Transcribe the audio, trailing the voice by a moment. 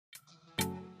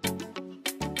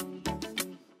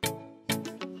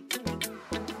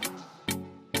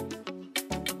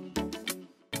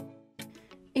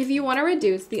If you want to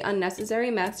reduce the unnecessary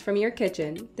mess from your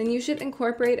kitchen, then you should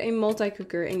incorporate a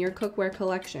multi-cooker in your cookware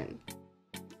collection.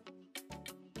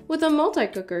 With a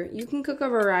multi-cooker, you can cook a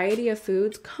variety of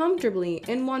foods comfortably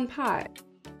in one pot,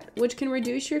 which can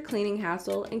reduce your cleaning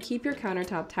hassle and keep your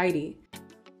countertop tidy.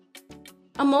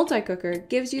 A multi-cooker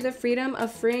gives you the freedom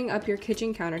of freeing up your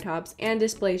kitchen countertops and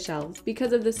display shelves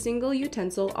because of the single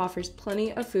utensil offers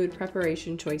plenty of food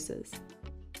preparation choices.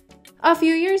 A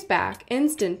few years back,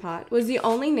 Instant Pot was the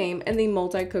only name in the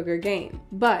multi-cooker game,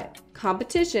 but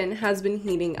competition has been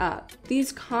heating up.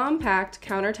 These compact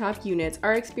countertop units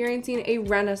are experiencing a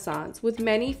renaissance with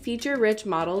many feature-rich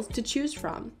models to choose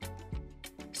from.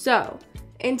 So,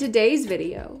 in today's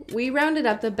video, we rounded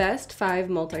up the best 5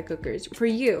 multi-cookers for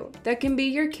you that can be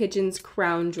your kitchen's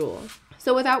crown jewel.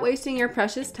 So without wasting your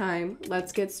precious time,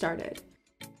 let's get started.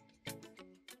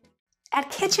 At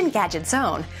Kitchen Gadget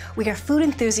Zone, we are food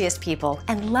enthusiast people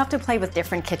and love to play with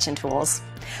different kitchen tools.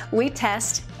 We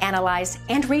test, analyze,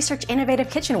 and research innovative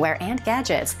kitchenware and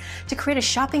gadgets to create a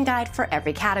shopping guide for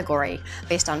every category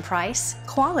based on price,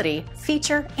 quality,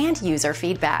 feature, and user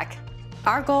feedback.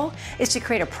 Our goal is to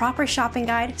create a proper shopping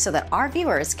guide so that our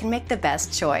viewers can make the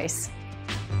best choice.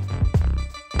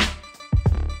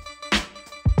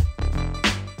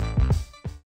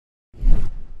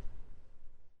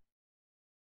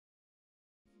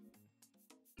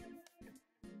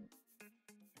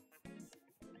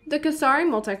 The COSORI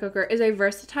multi-cooker is a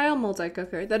versatile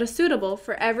multi-cooker that is suitable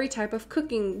for every type of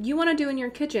cooking you want to do in your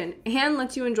kitchen and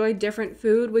lets you enjoy different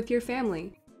food with your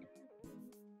family.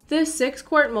 This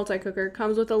 6-quart multi-cooker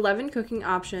comes with 11 cooking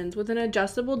options with an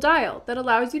adjustable dial that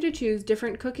allows you to choose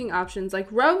different cooking options like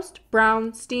roast,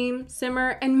 brown, steam,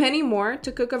 simmer, and many more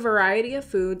to cook a variety of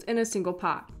foods in a single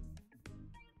pot.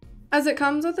 As it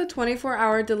comes with a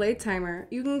 24-hour delay timer,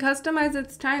 you can customize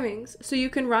its timings so you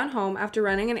can run home after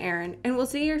running an errand and will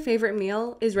see your favorite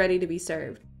meal is ready to be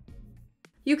served.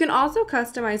 You can also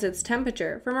customize its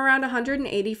temperature from around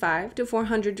 185 to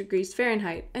 400 degrees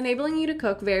Fahrenheit, enabling you to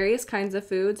cook various kinds of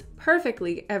foods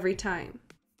perfectly every time.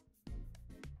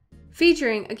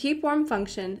 Featuring a keep warm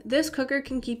function, this cooker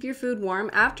can keep your food warm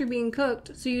after being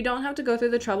cooked so you don't have to go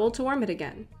through the trouble to warm it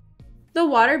again. The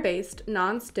water-based,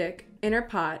 non-stick, inner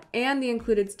pot, and the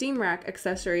included steam rack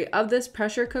accessory of this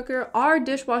pressure cooker are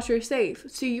dishwasher safe,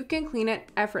 so you can clean it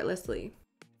effortlessly.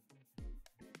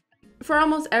 For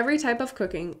almost every type of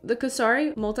cooking, the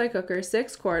COSORI multi-cooker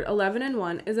 6-quart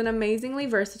 11-in-1 is an amazingly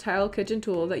versatile kitchen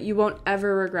tool that you won't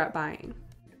ever regret buying.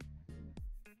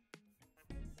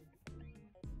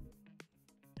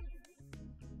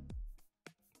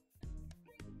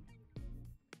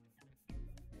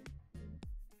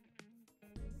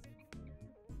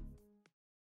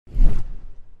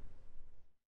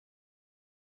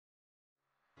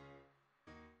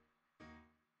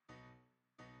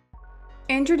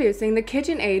 Introducing the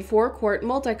KitchenAid 4-quart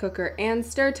multi-cooker and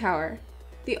stir tower,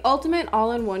 the ultimate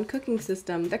all-in-one cooking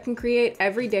system that can create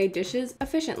everyday dishes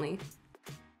efficiently.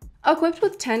 Equipped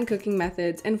with 10 cooking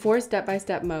methods and 4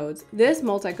 step-by-step modes, this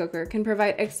multi-cooker can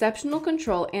provide exceptional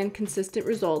control and consistent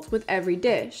results with every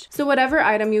dish, so whatever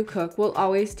item you cook will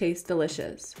always taste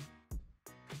delicious.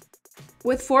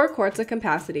 With 4 quarts of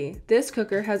capacity, this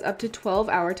cooker has up to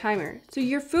 12-hour timer, so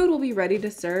your food will be ready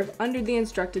to serve under the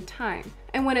instructed time,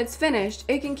 and when it's finished,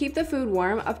 it can keep the food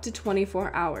warm up to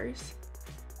 24 hours.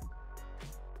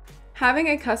 Having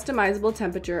a customizable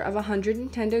temperature of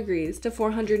 110 degrees to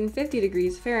 450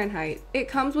 degrees Fahrenheit, it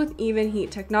comes with even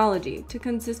heat technology to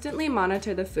consistently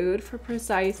monitor the food for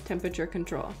precise temperature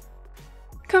control.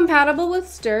 Compatible with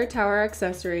stir tower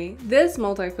accessory, this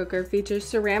multi-cooker features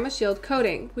ceramic shield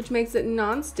coating, which makes it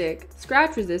non-stick,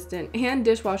 scratch resistant, and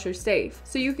dishwasher safe,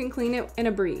 so you can clean it in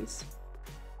a breeze.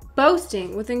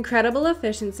 Boasting with incredible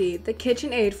efficiency, the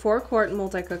KitchenAid 4-quart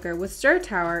multi-cooker with stir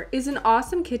tower is an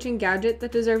awesome kitchen gadget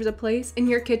that deserves a place in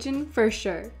your kitchen for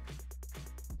sure.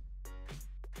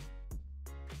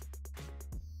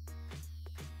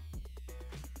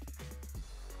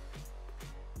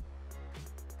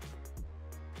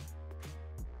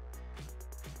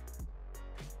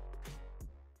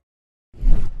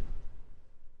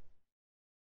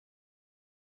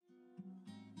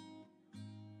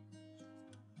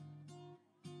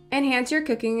 Enhance your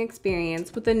cooking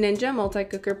experience with the Ninja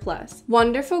Multi-Cooker Plus,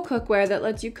 wonderful cookware that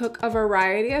lets you cook a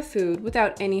variety of food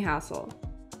without any hassle.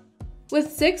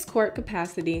 With 6-quart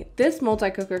capacity, this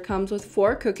multi-cooker comes with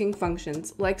 4 cooking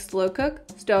functions like slow cook,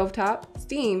 stovetop,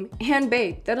 steam, and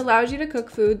bake that allows you to cook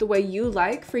food the way you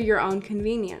like for your own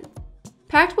convenience.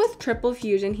 Packed with triple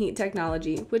fusion heat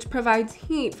technology, which provides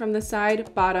heat from the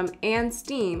side, bottom, and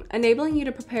steam, enabling you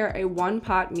to prepare a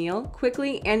one-pot meal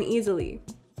quickly and easily.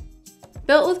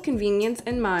 Built with convenience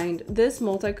in mind, this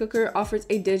multi-cooker offers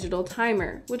a digital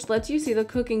timer, which lets you see the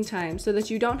cooking time so that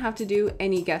you don't have to do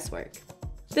any guesswork.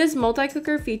 This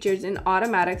multi-cooker features an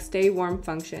automatic stay warm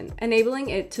function, enabling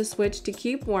it to switch to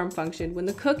keep warm function when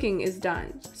the cooking is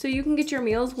done, so you can get your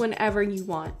meals whenever you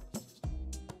want.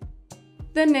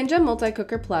 The Ninja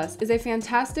Multi-Cooker Plus is a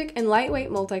fantastic and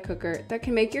lightweight multi-cooker that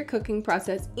can make your cooking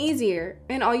process easier,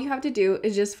 and all you have to do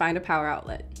is just find a power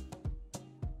outlet.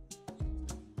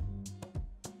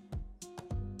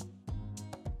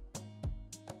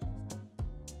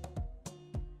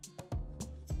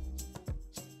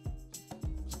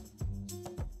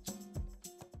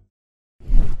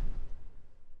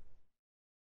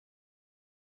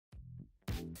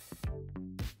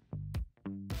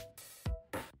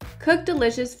 Cook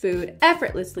delicious food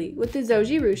effortlessly with the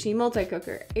Zojirushi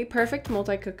multi-cooker, a perfect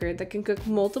multi-cooker that can cook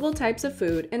multiple types of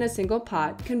food in a single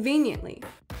pot conveniently.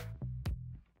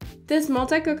 This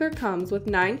multi-cooker comes with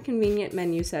 9 convenient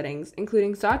menu settings,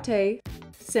 including sauté,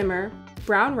 simmer,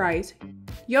 brown rice,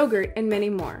 yogurt, and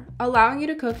many more, allowing you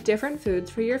to cook different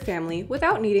foods for your family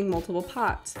without needing multiple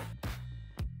pots.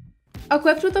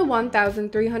 Equipped with a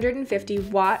 1,350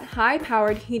 watt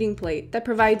high-powered heating plate that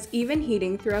provides even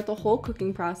heating throughout the whole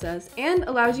cooking process and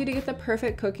allows you to get the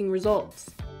perfect cooking results.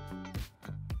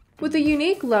 With a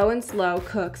unique low and slow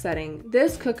cook setting,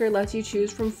 this cooker lets you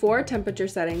choose from 4 temperature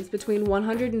settings between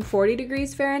 140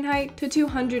 degrees Fahrenheit to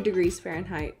 200 degrees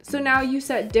Fahrenheit, so now you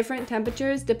set different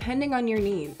temperatures depending on your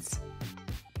needs.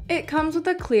 It comes with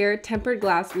a clear tempered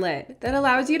glass lid that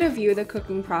allows you to view the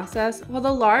cooking process, while the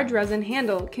large resin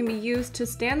handle can be used to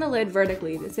stand the lid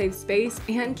vertically to save space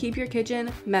and keep your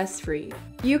kitchen mess-free.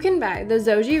 You can buy the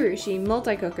Zojirushi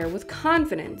multi-cooker with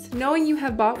confidence, knowing you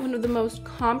have bought one of the most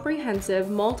comprehensive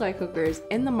multi-cookers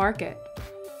in the market.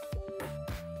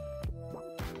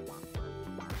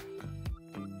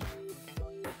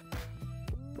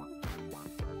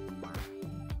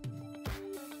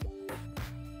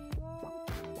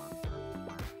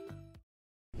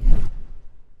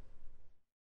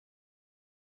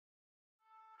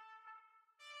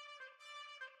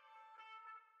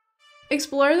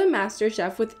 Explore the master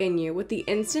chef within you with the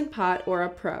Instant Pot Aura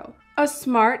Pro, a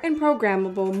smart and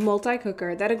programmable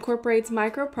multi-cooker that incorporates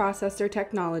microprocessor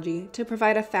technology to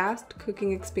provide a fast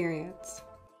cooking experience.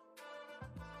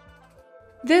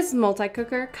 This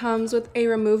multi-cooker comes with a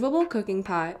removable cooking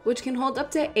pot which can hold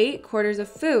up to 8 quarters of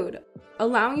food,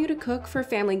 allowing you to cook for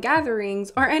family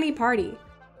gatherings or any party.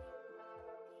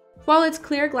 While its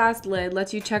clear glass lid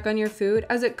lets you check on your food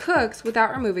as it cooks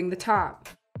without removing the top.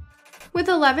 With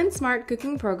 11 smart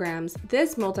cooking programs,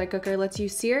 this multi-cooker lets you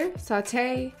sear,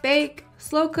 sauté, bake,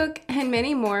 slow cook, and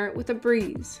many more with a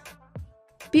breeze.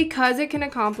 Because it can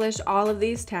accomplish all of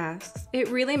these tasks, it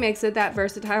really makes it that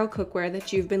versatile cookware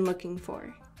that you've been looking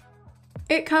for.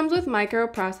 It comes with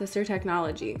microprocessor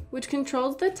technology, which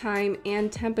controls the time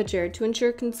and temperature to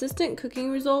ensure consistent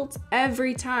cooking results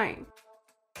every time.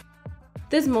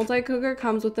 This multi-cooker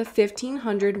comes with a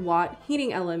 1500 watt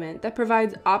heating element that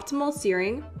provides optimal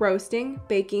searing, roasting,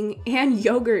 baking, and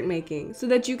yogurt making so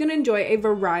that you can enjoy a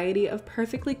variety of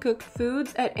perfectly cooked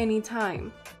foods at any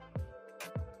time.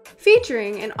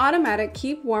 Featuring an automatic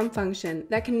keep warm function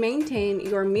that can maintain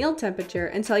your meal temperature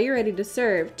until you're ready to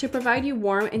serve to provide you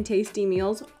warm and tasty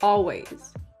meals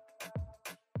always.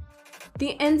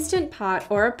 The Instant Pot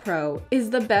Aura Pro is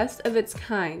the best of its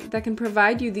kind that can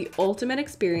provide you the ultimate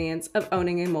experience of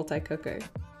owning a multi-cooker.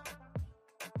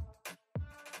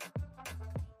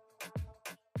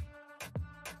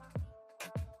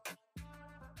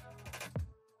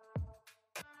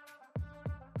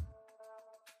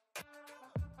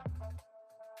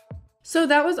 So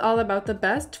that was all about the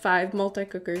best 5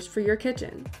 multi-cookers for your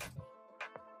kitchen.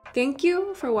 Thank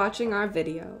you for watching our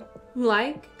video.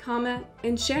 Like, comment,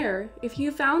 and share if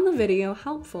you found the video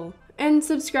helpful. And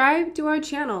subscribe to our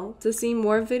channel to see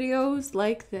more videos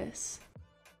like this.